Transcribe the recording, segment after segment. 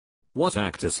What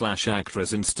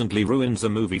actor/actress instantly ruins a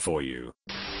movie for you?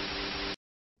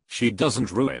 She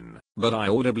doesn't ruin, but I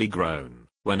audibly groan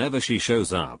whenever she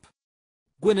shows up.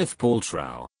 Gwyneth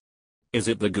Paltrow. Is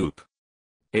it the Goop?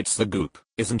 It's the Goop,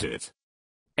 isn't it?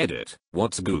 Edit,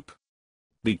 what's Goop?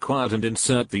 Be quiet and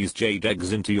insert these jade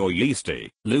eggs into your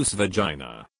yeasty, loose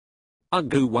vagina.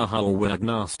 Ugh waha word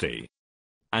nasty.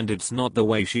 And it's not the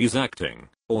way she's acting,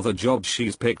 or the job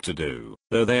she's picked to do,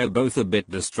 though they're both a bit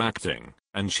distracting,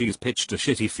 and she's pitched a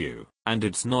shitty few, and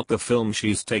it's not the film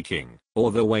she's taking,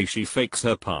 or the way she fakes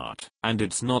her part, and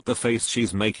it's not the face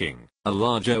she's making, a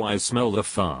large oh I smell the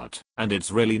fart, and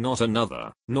it's really not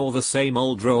another, nor the same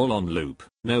old roll on loop,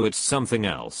 no it's something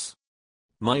else.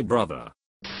 My brother.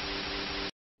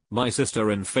 My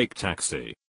sister in Fake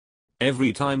Taxi.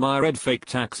 Every time I read Fake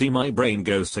Taxi my brain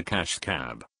goes to Cash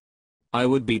Cab. I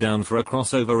would be down for a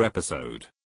crossover episode.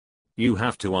 You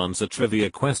have to answer trivia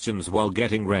questions while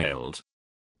getting railed.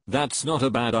 That's not a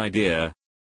bad idea.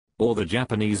 Or the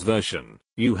Japanese version,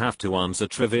 you have to answer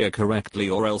trivia correctly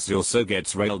or else your so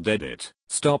gets railed. Edit,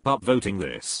 stop upvoting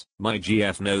this, my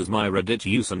GF knows my Reddit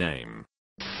username.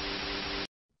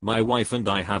 My wife and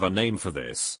I have a name for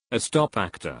this, a stop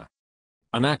actor.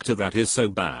 An actor that is so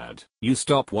bad, you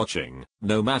stop watching,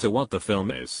 no matter what the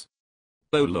film is.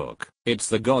 Oh look, it's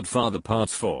The Godfather Part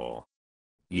 4.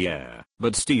 Yeah,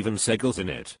 but Steven Seagal's in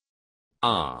it.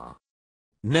 Ah.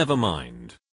 Never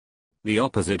mind. The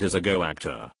opposite is a go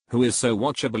actor, who is so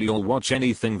watchable you'll watch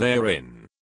anything they're in.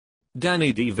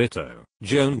 Danny DeVito,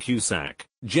 Joan Cusack,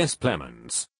 Jess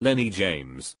Plemons, Lenny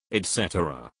James,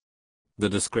 etc. The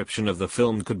description of the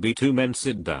film could be two men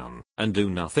sit down and do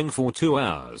nothing for 2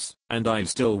 hours, and I'd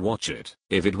still watch it,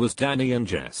 if it was Danny and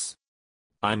Jess.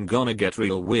 I'm gonna get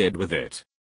real weird with it.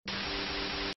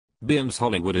 Beyonce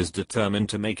Hollywood is determined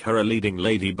to make her a leading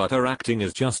lady but her acting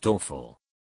is just awful.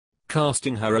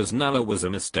 Casting her as Nala was a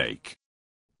mistake.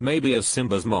 Maybe as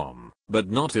Simba's mom, but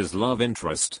not his love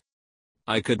interest.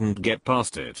 I couldn't get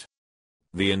past it.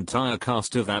 The entire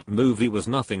cast of that movie was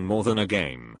nothing more than a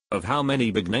game of how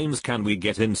many big names can we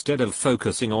get instead of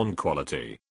focusing on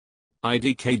quality.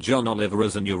 IDK John Oliver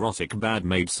as a neurotic bad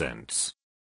made sense.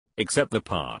 Except the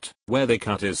part where they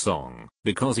cut his song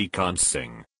because he can't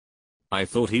sing. I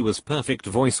thought he was perfect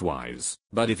voice-wise,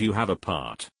 but if you have a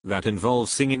part that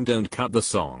involves singing don't cut the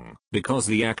song because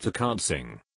the actor can't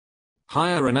sing.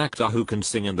 Hire an actor who can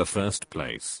sing in the first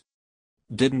place.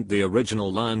 Didn't the original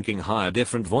Lion King hire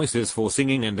different voices for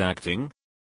singing and acting?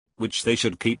 Which they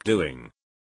should keep doing.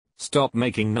 Stop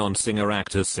making non-singer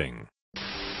actors sing.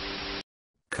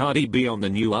 Cardi B on the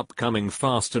new upcoming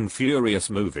Fast and Furious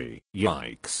movie,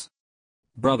 yikes.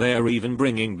 Bruh, they're even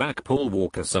bringing back Paul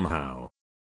Walker somehow.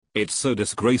 It's so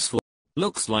disgraceful.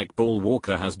 Looks like Paul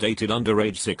Walker has dated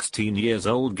underage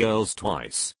 16-year-old girls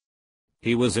twice.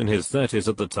 He was in his 30s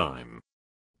at the time.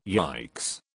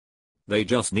 Yikes. They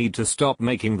just need to stop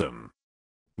making them.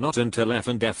 Not until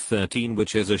F&F13,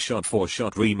 which is a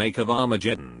shot-for-shot remake of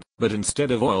Armageddon, but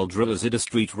instead of oil drillers it's a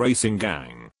street racing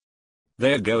gang.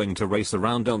 They're going to race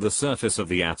around on the surface of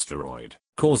the asteroid,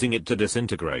 causing it to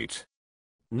disintegrate.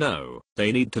 No,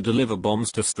 they need to deliver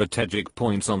bombs to strategic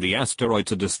points on the asteroid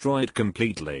to destroy it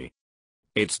completely.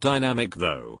 It's dynamic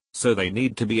though, so they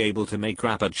need to be able to make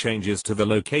rapid changes to the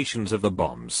locations of the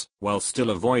bombs, while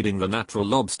still avoiding the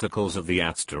natural obstacles of the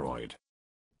asteroid.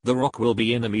 The Rock will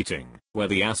be in a meeting, where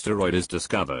the asteroid is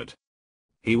discovered.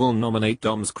 He will nominate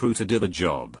Dom's crew to do the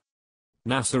job.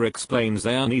 NASA explains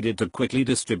they are needed to quickly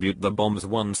distribute the bombs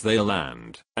once they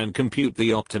land, and compute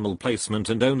the optimal placement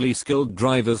and only skilled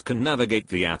drivers can navigate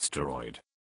the asteroid.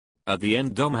 At the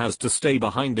end Dom has to stay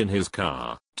behind in his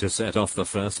car, to set off the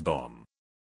first bomb.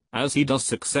 As he does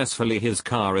successfully his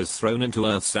car is thrown into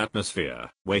Earth's atmosphere,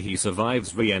 where he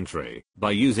survives re-entry,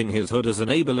 by using his hood as an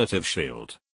ablative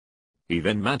shield. He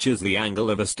then matches the angle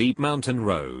of a steep mountain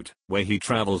road, where he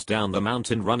travels down the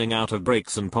mountain running out of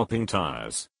brakes and popping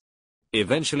tires.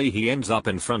 Eventually he ends up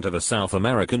in front of a South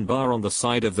American bar on the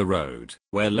side of the road,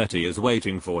 where Letty is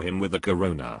waiting for him with a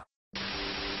Corona.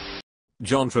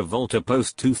 John Travolta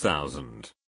post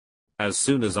 2000. As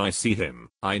soon as I see him,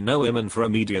 I know him and for a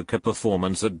mediocre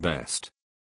performance at best.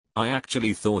 I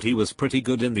actually thought he was pretty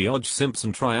good in the O.J.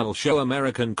 Simpson trial show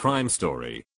American Crime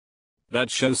Story. That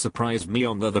show surprised me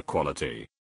on the quality.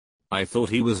 I thought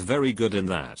he was very good in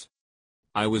that.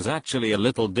 I was actually a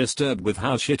little disturbed with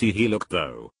how shitty he looked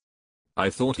though. I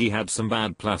thought he had some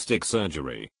bad plastic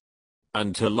surgery.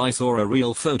 Until I saw a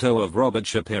real photo of Robert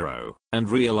Shapiro, and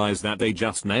realized that they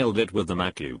just nailed it with the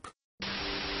Macup.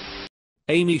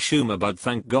 Amy Schumer, but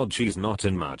thank God she's not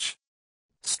in much.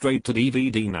 Straight to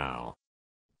DVD now.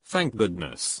 Thank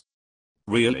goodness.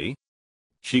 Really?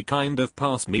 She kind of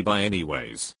passed me by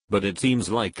anyways, but it seems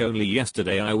like only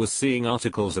yesterday I was seeing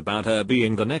articles about her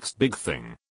being the next big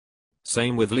thing.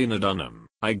 Same with Lena Dunham,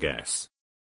 I guess.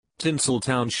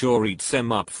 Tinseltown sure eats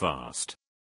them up fast.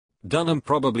 Dunham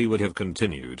probably would have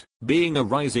continued being a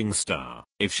rising star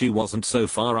if she wasn't so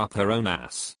far up her own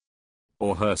ass.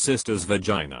 Or her sister's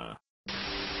vagina.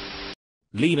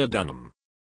 Lena Dunham.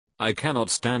 I cannot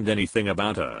stand anything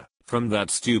about her, from that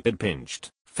stupid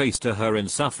pinched face to her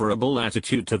insufferable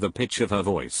attitude to the pitch of her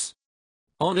voice.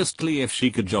 Honestly, if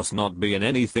she could just not be in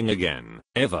anything again,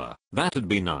 ever, that'd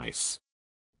be nice.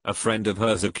 A friend of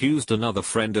hers accused another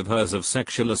friend of hers of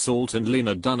sexual assault and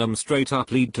Lena Dunham straight up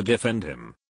lead to defend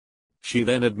him. She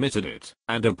then admitted it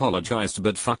and apologized,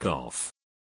 but fuck off.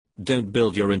 Don't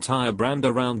build your entire brand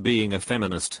around being a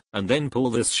feminist and then pull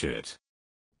this shit.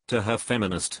 To her,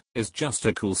 feminist is just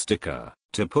a cool sticker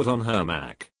to put on her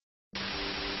Mac.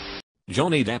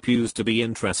 Johnny Depp used to be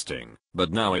interesting,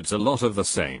 but now it's a lot of the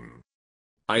same.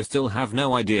 I still have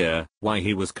no idea why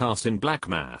he was cast in Black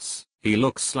Mass. He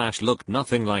looked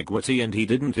nothing like Witty, and he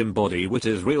didn't embody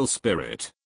Witty's real spirit.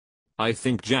 I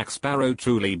think Jack Sparrow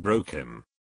truly broke him.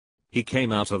 He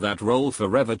came out of that role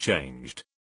forever changed.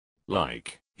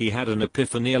 Like, he had an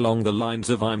epiphany along the lines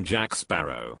of "I'm Jack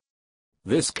Sparrow.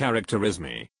 This character is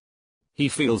me." He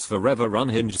feels forever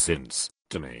unhinged since,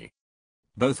 to me.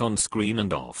 Both on screen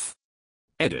and off.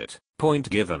 Edit, point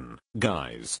given,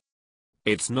 guys.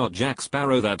 It's not Jack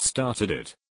Sparrow that started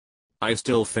it. I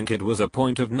still think it was a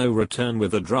point of no return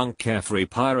with a drunk carefree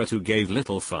pirate who gave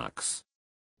little fucks.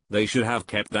 They should have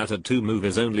kept that at 2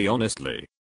 movies only, honestly.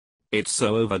 It's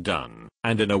so overdone,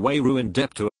 and in a way ruined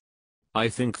Depp to. I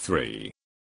think 3.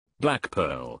 Black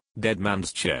Pearl, Dead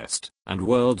Man's Chest, and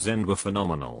World's End were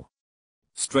phenomenal.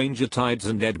 Stranger Tides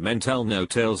and Dead Men Tell No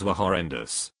Tales were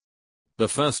horrendous. The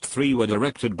first 3 were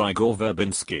directed by Gore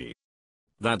Verbinski.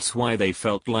 That's why they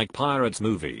felt like Pirates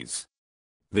movies.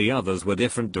 The others were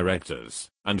different directors,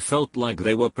 and felt like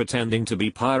they were pretending to be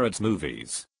Pirates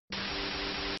movies.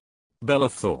 Bella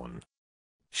Thorne.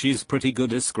 She's pretty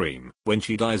good as Scream when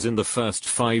she dies in the first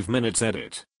 5 minutes.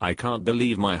 Edit. I can't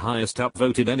believe my highest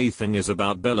upvoted anything is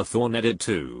about Bella Thorne. Edit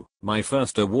 2. My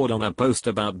first award on a post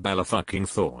about Bella fucking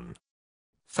Thorne.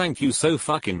 Thank you so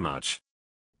fucking much.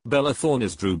 Bella Thorne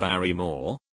is Drew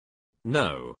Barrymore?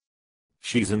 No.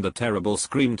 She's in the terrible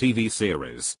Scream TV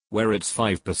series, where it's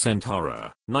 5%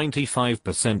 horror,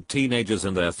 95% teenagers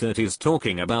in their 30s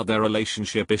talking about their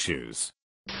relationship issues.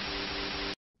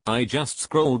 I just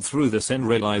scrolled through this and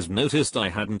noticed I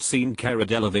hadn't seen Cara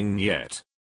Delevingne yet.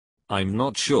 I'm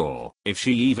not sure if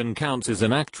she even counts as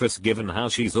an actress given how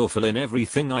she's awful in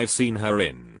everything I've seen her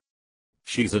in.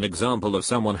 She's an example of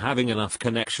someone having enough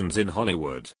connections in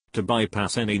Hollywood to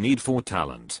bypass any need for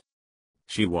talent.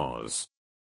 She was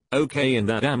okay in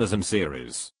that Amazon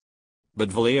series.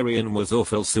 But Valerian was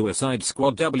awful. Suicide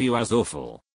Squad W as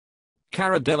awful.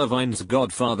 Cara Delevingne's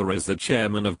godfather is the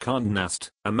chairman of Condé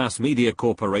Nast, a mass media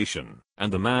corporation,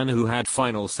 and the man who had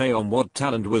final say on what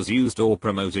talent was used or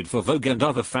promoted for Vogue and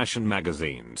other fashion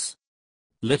magazines.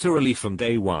 Literally from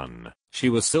day one, she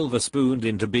was silver-spooned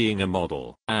into being a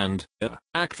model and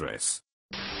actress.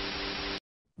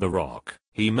 The Rock.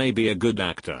 He may be a good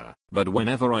actor, but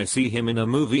whenever I see him in a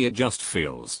movie it just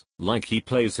feels like he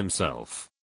plays himself.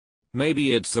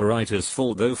 Maybe it's the writer's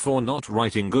fault though for not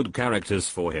writing good characters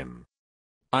for him.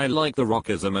 I like The Rock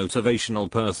as a motivational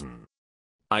person.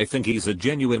 I think he's a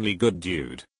genuinely good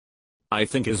dude. I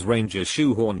think his range is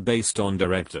shoehorned based on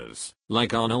directors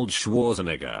like Arnold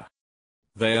Schwarzenegger.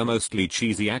 They are mostly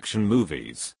cheesy action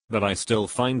movies, but I still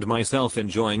find myself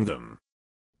enjoying them.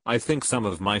 I think some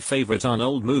of my favorite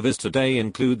Arnold movies today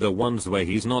include the ones where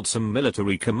he's not some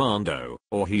military commando,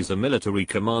 or he's a military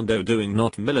commando doing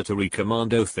not military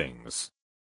commando things.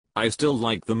 I still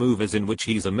like the movies in which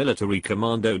he's a military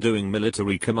commando doing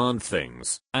military command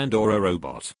things, and or a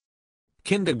robot.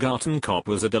 Kindergarten Cop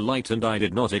was a delight and I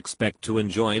did not expect to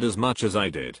enjoy it as much as I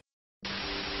did.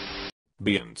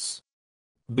 Beyonce.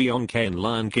 Beyonce in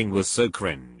Lion King was so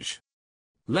cringe.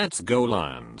 Let's go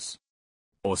Lions.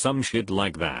 Or some shit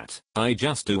like that. I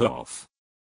just do off.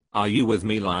 Are you with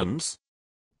me, Lions?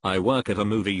 I work at a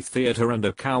movie theater and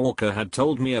a coworker had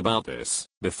told me about this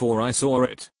before I saw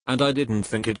it, and I didn't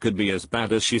think it could be as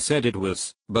bad as she said it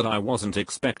was, but I wasn't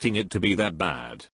expecting it to be that bad.